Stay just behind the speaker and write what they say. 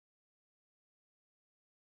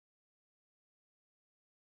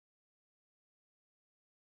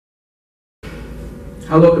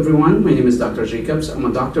Hello everyone, my name is Dr. Jacobs. I'm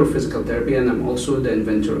a doctor of physical therapy and I'm also the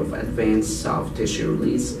inventor of advanced soft tissue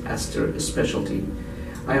release ASTR specialty.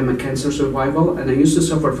 I am a cancer survivor and I used to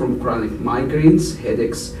suffer from chronic migraines,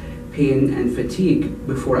 headaches, pain and fatigue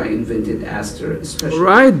before I invented ASTR specialty.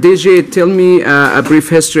 Right, DJ, tell me a brief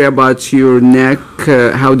history about your neck.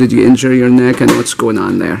 How did you injure your neck and what's going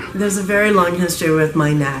on there? There's a very long history with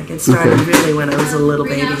my neck. It started really when I was a little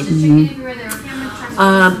baby.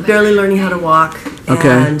 Barely learning how to walk.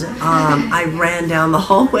 And I ran down the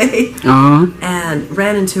hallway and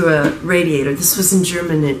ran into a radiator. This was in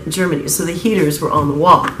Germany, so the heaters were on the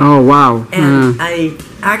wall. Oh, wow. And I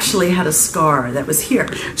actually had a scar that was here.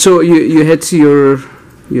 So you hit your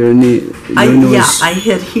knee, nose? Yeah, I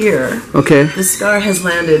hit here. Okay. The scar has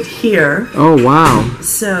landed here. Oh, wow.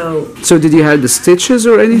 So did you have the stitches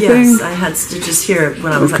or anything? Yes, I had stitches here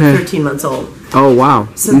when I was like 13 months old. Oh, wow.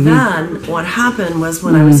 So then what happened was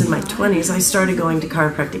when I was in my 20s, I started going to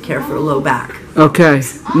chiropractic care for low back. Okay.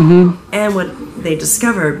 And what they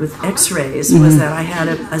discovered with x-rays was that I had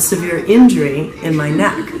a severe injury in my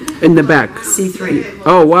neck. In the back? C3.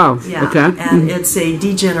 Oh, wow. Yeah. Okay. And it's a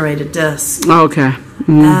degenerated disc. Oh, okay.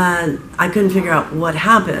 And I couldn't figure out what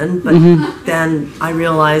happened, but then I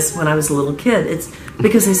realized when I was a little kid, it's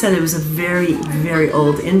because they said it was a very, very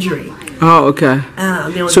old injury. Oh, okay.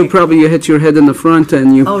 So probably you hit your head in the front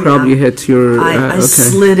and you probably hit your... I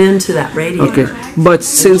slid into that radiator. Okay. But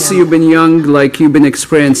since you've been young, like you've been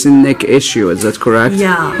experiencing neck issue, is that correct?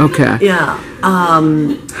 Yeah. Okay. Yeah.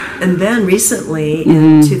 And then recently,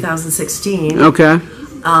 in 2016... Okay.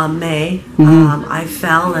 May, I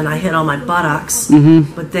fell and I hit on my buttocks,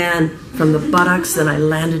 but then from the buttocks, then I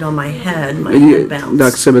landed on my head bounced. The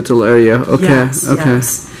occipital area, okay, yes, okay.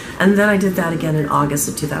 Yes. And then I did that again in August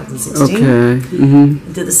of 2016.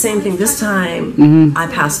 Okay. Did the same thing this time, I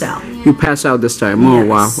passed out. You passed out this time, oh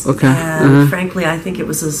wow, okay. And frankly, I think it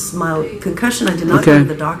was a mild concussion. I did not go to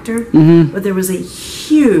the doctor, but there was a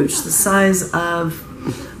huge, the size of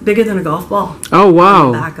bigger than a golf ball. Oh wow!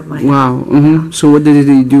 On the back of my head. Wow. So what did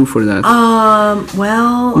he do for that?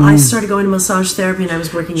 Well, I started going to massage therapy, and I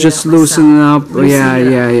was working just it out loosening up.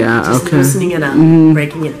 Yeah. Just okay. loosening it up,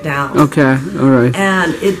 breaking it down. Okay. All right.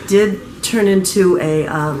 And it did turn into a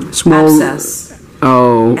small abscess.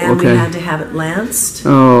 Oh, and okay. we had to have it lanced.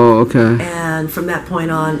 Oh, okay. And from that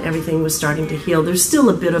point on, everything was starting to heal. There's still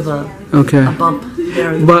a bit of a bump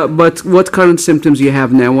there. But what current symptoms you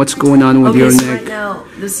have now? What's going on with your so neck? Right now,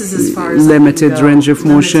 this is as far as limited range of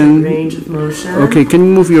motion. Limited range of motion. Okay, can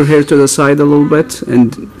you move your hair to the side a little bit,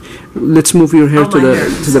 and let's move your hair to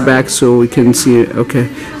the back so we can see it. Okay,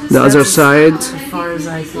 the other side. As far as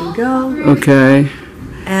I can go. Okay,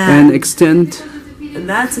 and extend. And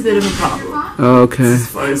that's a bit of a problem. Okay.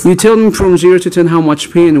 You tell me from 0 to 10 how much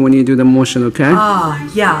pain when you do the motion, okay?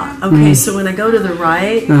 Yeah. Okay, so when I go to the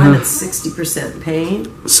right, I'm at 60% pain.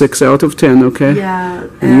 6 out of 10, okay? Yeah.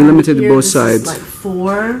 And you limited here, both this sides. Is like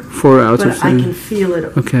 4. 4 out of 10. But I can feel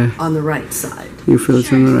it on the right side. You feel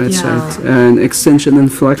it on the right side. And extension and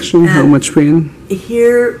flexion, how much pain?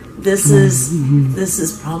 Here, this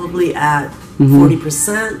is probably at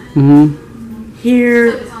 40%. Here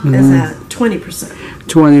is at 20%.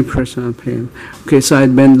 20% pain. Okay,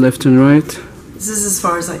 side bend left and right. This is as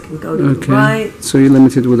far as I can go to the right. So you're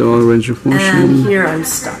limited with all range of motion. And here I'm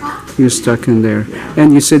stuck. You're stuck in there. Yeah.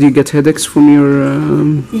 And you said you get headaches from your...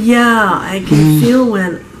 Yeah, I can feel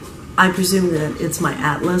when... I presume that it's my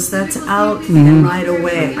atlas that's out, and right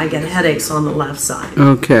away I get headaches on the left side.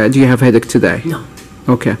 Okay, do you have headache today? No.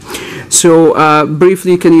 Okay. So,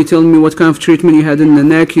 briefly, can you tell me what kind of treatment you had in the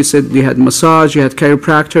neck? You said you had massage, you had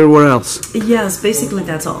chiropractor, where else? Yes, basically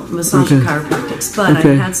that's all. Massage and chiropractics. But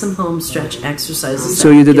I had some home stretch exercises. So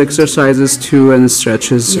you did exercises too and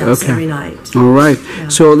stretches? Yes, every night. All right. Yeah.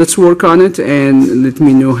 So let's work on it and let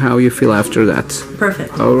me know how you feel after that.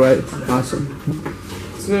 Perfect. All right. Awesome.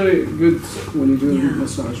 It's very good when you do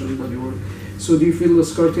massage and body work. So do you feel the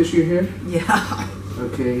scar tissue here? Yeah.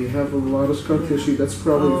 Okay, you have a lot of scar tissue. That's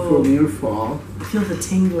probably from your fall. I feel the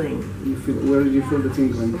tingling. You feel? Where did you feel the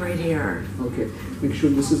tingling? Right here. Okay, make sure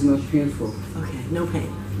this is not painful. Okay, no pain.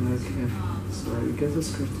 Okay, so you get the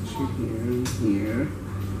scar tissue here and here.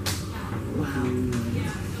 Wow.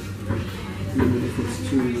 And if it's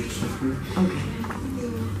too much, okay.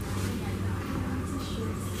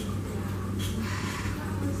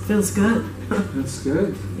 Feels good. That's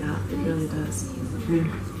good. Yeah, it really does.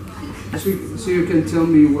 So you can tell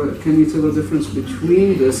me can you tell the difference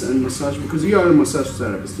between this and massage, because you are a massage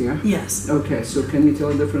therapist, yeah? Yes. Okay, so can you tell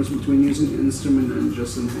the difference between using an instrument and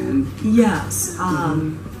just in hand? Yes.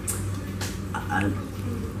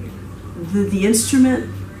 The instrument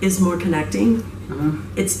is more connecting.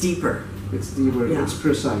 It's deeper. It's deeper. Yeah. It's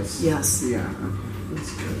precise. Yes. Yeah. Okay.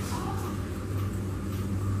 That's good.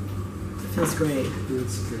 It feels great.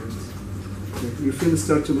 That's good. Okay. You feel it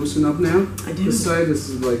start to loosen up now? I do. This side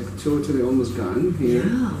is like totally almost gone here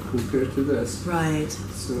compared to this. Right.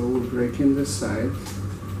 So we're breaking this side.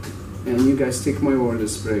 And you guys take my word,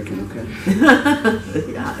 it's breaking, okay?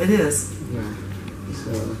 Yeah, it is. Yeah.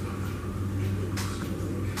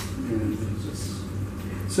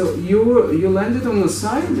 So you landed on the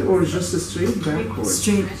side or just a straight backward?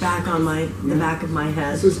 Straight back on the back of my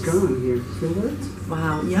head. This is gone here. Feel that?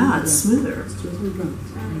 Wow. Yeah, it's smoother. It's totally gone.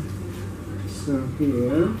 So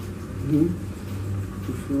here, you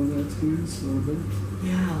feel that here? It's a little bit.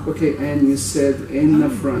 Yeah. Okay, and you said in the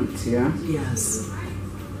front, yeah? Yes.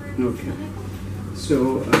 Okay.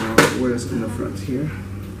 So where is in the front here?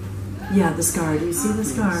 Yeah, the scar. Do you see the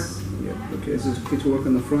scar? Yeah. Okay. Is it okay to work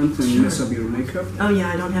on the front and mess up your makeup? Oh yeah,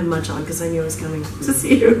 I don't have much on because I knew I was coming to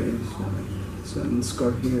see you. Okay, so and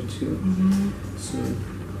scar here too. So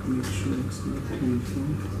make sure it's not painful.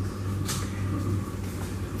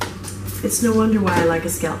 It's no wonder why I like a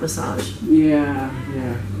scalp massage. Yeah.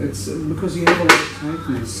 It's because you have a lot of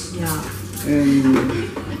tightness. Yeah. And you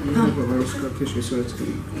have a lot of scar tissue, so it's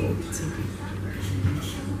going to be cold.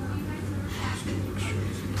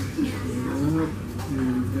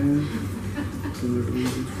 And then, can I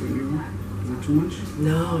release it for you? Is that too much?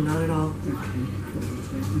 No, not at all. Okay, feel the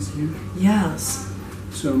tightness here. Yes.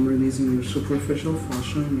 So I'm releasing your superficial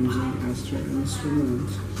fascia. I'm using ASTR instrument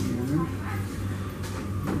here.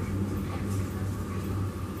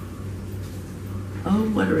 Oh,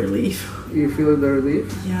 what a relief. You feel the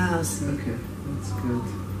relief? Yes. Okay, that's good.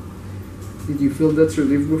 Did you feel that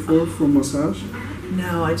relief before from massage?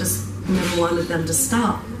 No, I just never wanted them to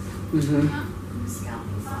stop.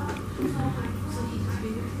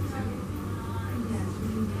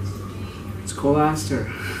 It's called ASTR.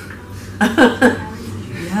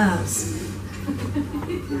 Yes.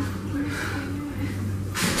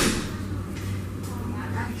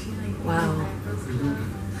 Wow.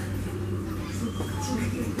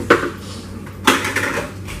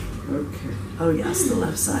 Okay. Oh yes, the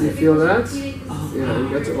left side. You feel that? Oh, Yeah, you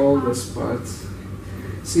got all the spots.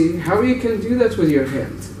 See, how you can do that with your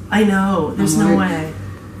hand? I know. There's no way.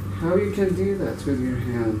 How you can do that with your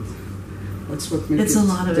hand? That's what makes It's it a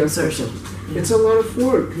lot of difficult. exertion. Yeah. It's a lot of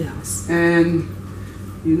work. Yes. And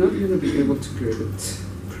you're not going to be able to grip it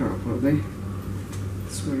properly.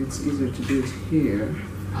 That's why it's easier to do it here.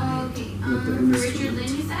 Okay. With the Richard instrument.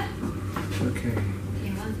 Lynn, you said? Okay.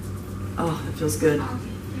 Oh, that feels good. Okay.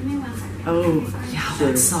 Give me 1 second. Oh, yeah,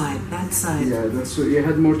 that side. That side. Yeah, that's what you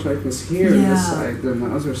had more tightness here on this Yeah. side than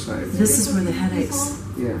the other side. This is where the headaches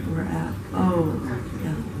Yeah. were at. Oh,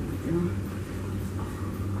 yeah.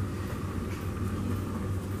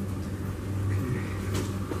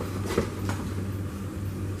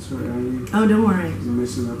 Sorry, I'm Oh, don't worry.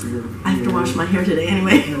 messing up your. I have to wash my hair today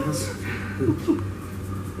anyway. Yes. Okay.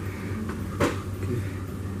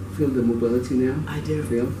 Feel the mobility now? I do.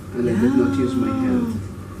 Feel? And I did not use my hand.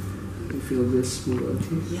 You feel this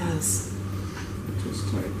mobility? Yes. It was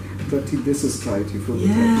tight. But this is tight. You feel the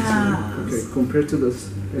Yes. tightness. Okay, compared to this,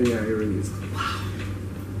 yeah, I released. Wow.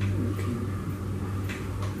 Okay.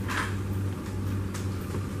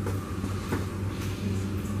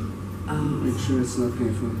 Oh, Make sure it's not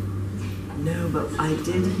painful. no, but I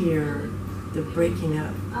did hear the breaking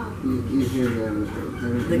up, You hear the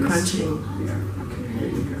the crunching. Yeah. Okay. There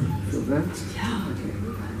you go. Feel that? Yeah. Okay.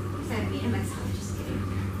 Just kidding.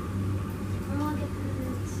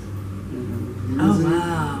 Oh,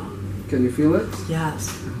 wow. Can you feel it?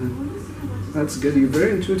 Yes. That's good. You're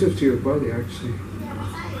very intuitive to your body, actually.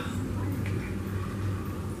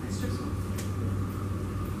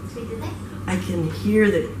 I can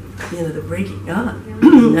hear the breaking up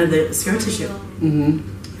and the scar tissue.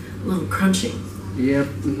 A little crunching. Yep.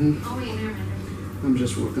 Oh, wait, never mind. I'm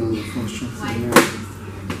just working on the fascia. Yeah.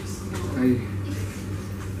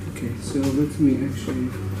 Okay, so let me actually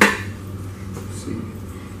see.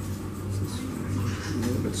 This is fine. A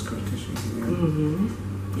little bit scar tissue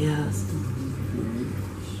here. Yes.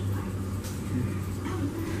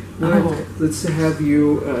 All right, let's have you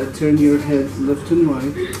turn your head left and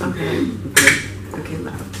right. Okay. Okay. Okay,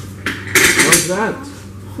 left. How's that?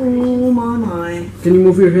 Oh my. Can you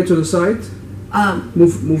move your head to the side? Um.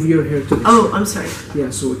 Move your hair to the Oh, side. I'm sorry.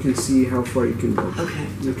 Yeah, so we can see how far you can go. Okay.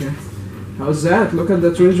 Okay. How's that? Look at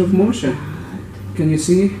that range of motion. Can you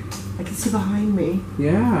see? I can see behind me.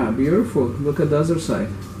 Yeah, beautiful. Look at the other side.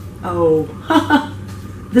 Oh.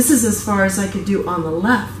 This is as far as I could do on the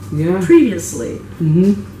left. Yeah. Previously.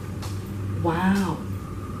 Mm-hmm. Wow.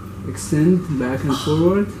 Extend back and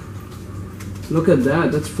forward. Look at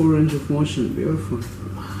that. That's 4 range of motion. Beautiful.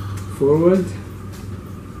 Forward.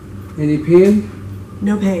 Any pain?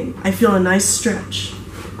 No pain. I feel a nice stretch.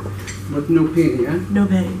 But no pain, yeah? No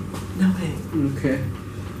pain. No pain. Okay.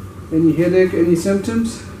 Any headache? Any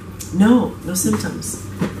symptoms? No. No symptoms.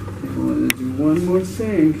 I want to do one more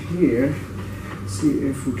thing here. See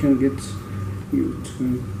if we can get you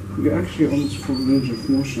to... You're actually almost 4 range of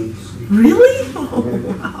motion. Really? Oh,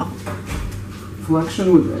 wow.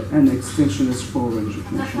 Flexion with an extension is 4 range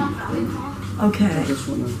of motion. Okay. I just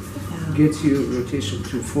want to get you rotation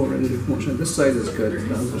to 4 range of motion. This side is good.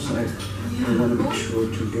 The other side, I want to make sure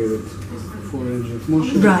to get it 4 range of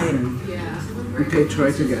motion. Right. Okay, try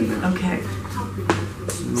it again now. Okay.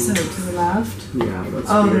 So to the left. Yeah, that's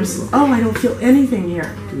beautiful. I don't feel anything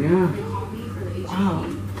here. Yeah. Wow.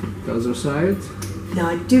 The other side. Now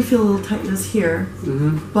I do feel a little tightness here,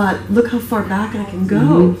 but look how far back I can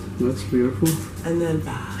go. That's beautiful. And then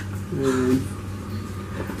back. And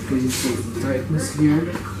okay, some tightness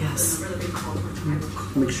here. Yes.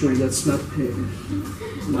 Make sure that's not pain.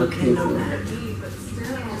 Not Okay, painful. no back.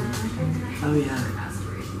 Oh yeah.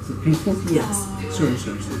 Is it painful? Yes. Sorry.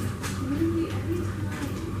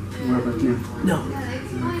 What about now? No.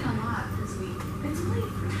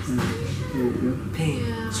 Here you go. Pain.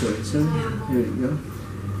 Sorry. Here you go.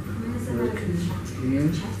 Okay. Here.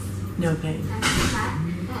 No pain.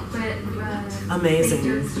 Amazing.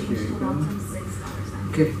 Here you go.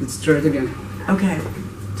 Okay, let's try it again. Okay.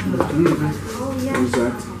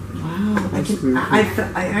 Exact. Wow.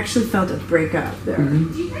 I actually felt it break up there.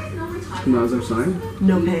 The other side.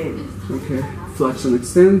 No pain. Okay. Flex and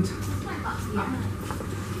extend.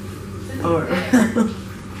 Or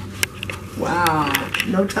wow.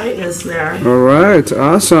 No tightness there. All right.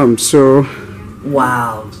 Awesome. So,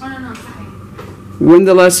 Wow. when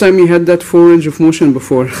the last time you had that 4 range of motion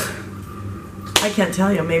before? I can't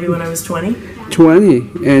tell you. Maybe when I was 20.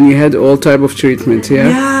 20, and you had all type of treatment, yeah?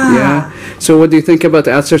 Yeah. So what do you think about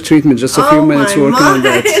ASTR treatment? Just a few minutes my working on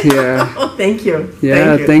that. mind. Yeah. Oh, thank you.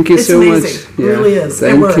 Yeah, thank you It's so amazing. much. It Yeah. really is.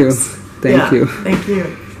 Thank it works. you. Thank you. Thank you.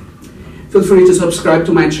 Feel free to subscribe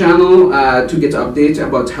to my channel to get updates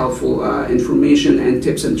about helpful information and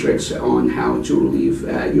tips and tricks on how to relieve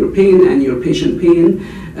your pain and your patient pain.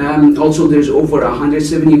 Also, there's over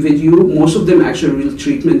 170 videos, most of them actually real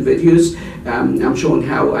treatment videos. I'm showing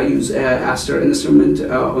how I use ASTR instrument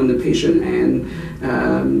on the patient, and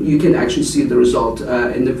you can actually see the result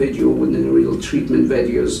in the video within the real treatment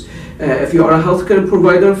videos. If you are a healthcare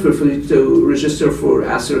provider, feel free to register for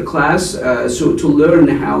ASTR class so to learn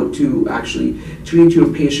how to actually treat your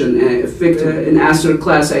patient effectively. In ASTR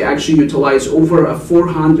class, I actually utilize over a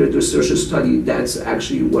 400 research study. That's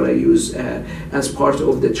actually what I use as part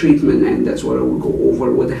of the treatment, and that's what I will go over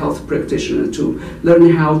with a health practitioner to learn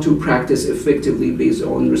how to practice effectively based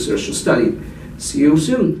on research study. See you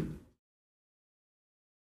soon.